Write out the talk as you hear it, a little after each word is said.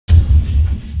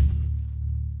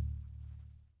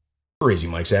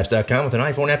CrazyMikesapps.com with an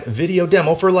iPhone app video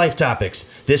demo for LifeTopix.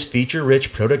 This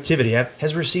feature-rich productivity app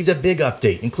has received a big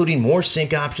update, including more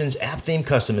sync options, app theme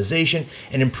customization,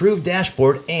 an improved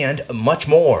dashboard, and much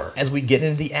more. As we get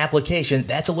into the application,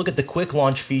 that's a look at the quick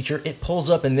launch feature. It pulls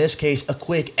up, in this case, a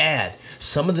quick ad.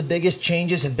 Some of the biggest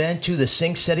changes have been to the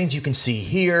sync settings you can see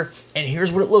here, and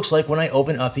here's what it looks like when I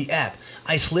open up the app.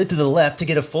 I slid to the left to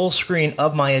get a full screen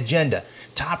of my agenda.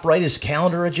 Top right is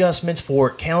calendar adjustments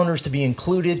for calendars to be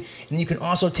included, and you can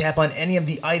also tap on any of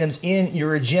the items in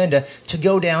your agenda to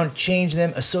go down, change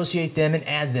them, associate them, and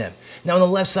add them. Now on the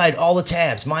left side, all the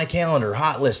tabs, My Calendar,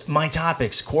 Hot List, My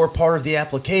Topics, core part of the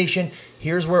application.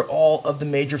 Here's where all of the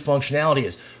major functionality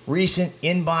is. Recent,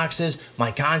 inboxes,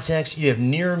 My Contacts, you have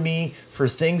Near Me for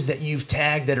things that you've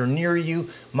tagged that are near you.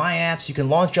 My Apps, you can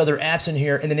launch other apps in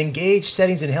here, and then Engage,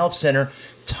 Settings, and Help Center.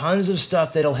 Tons of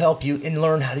stuff that'll help you and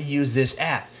learn how to use this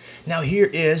app. Now here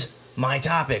is My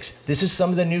Topics. This is some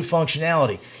of the new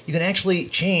functionality. You can actually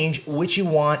change what you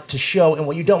want to show and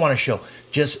what you don't want to show.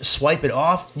 Just swipe it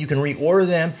off. You can reorder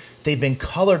them. They've been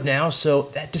colored now,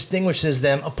 so that distinguishes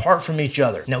them apart from each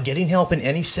other. Now, getting help in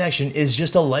any section is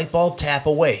just a light bulb tap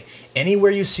away.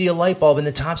 Anywhere you see a light bulb in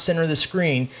the top center of the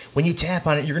screen, when you tap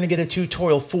on it, you're going to get a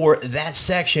tutorial for that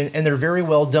section, and they're very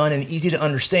well done and easy to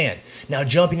understand. Now,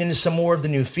 jumping into some more of the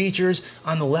new features,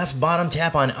 on the left bottom,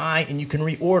 tap on I, and you can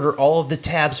reorder all of the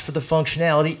tabs for the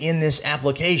functionality in this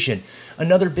application.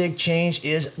 Another big change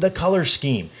is the color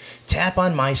scheme. Tap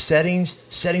on My Settings,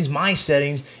 My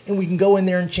Settings, and we can go in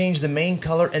there and change the main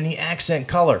color and the accent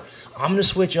color. I'm going to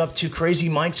switch up to Crazy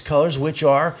Mike's colors, which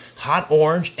are hot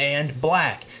orange and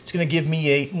black. It's going to give me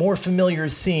a more familiar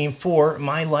theme for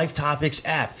my LifeTopix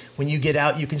app. When you get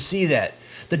out, you can see that.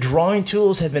 The drawing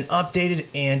tools have been updated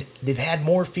and they've had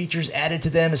more features added to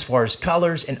them as far as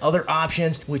colors and other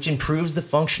options, which improves the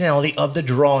functionality of the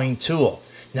drawing tool.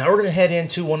 Now we're going to head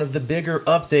into one of the bigger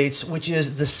updates, which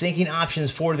is the syncing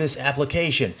options for this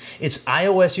application. It's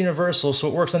iOS universal, so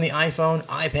it works on the iPhone,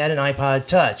 iPad, and iPod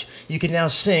Touch. You can now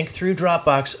sync through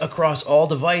Dropbox across all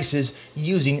devices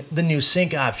using the new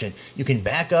sync option. You can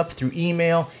back up through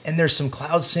email, and there's some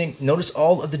cloud sync. Notice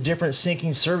all of the different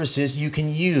syncing services you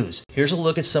can use. Here's a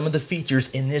look at some of the features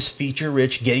in this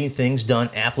feature-rich Getting Things Done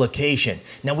application.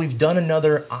 Now we've done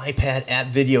another iPad app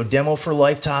video demo for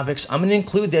LifeTopix. I'm going to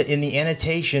include that in the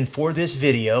annotation for this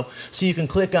video, so you can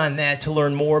click on that to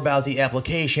learn more about the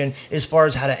application as far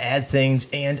as how to add things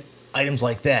and items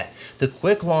like that. The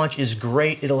quick launch is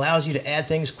great. It allows you to add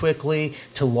things quickly,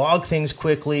 to log things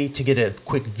quickly, to get a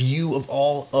quick view of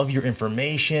all of your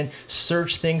information,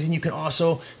 search things, and you can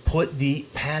also put the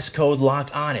passcode lock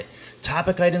on it.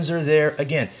 Topic items are there.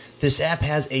 Again, this app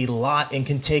has a lot and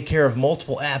can take care of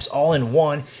multiple apps all in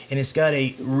one, and it's got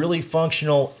a really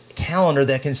functional calendar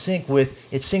that can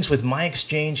syncs with My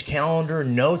Exchange, calendar,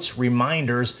 notes,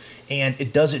 reminders, and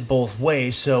it does it both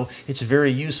ways, so it's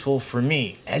very useful for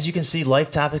me. As you can see,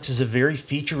 LifeTopix is a very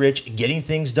feature-rich, getting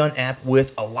things done app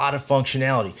with a lot of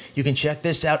functionality. You can check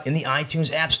this out in the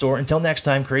iTunes App Store. Until next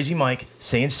time, Crazy Mike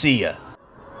saying see ya.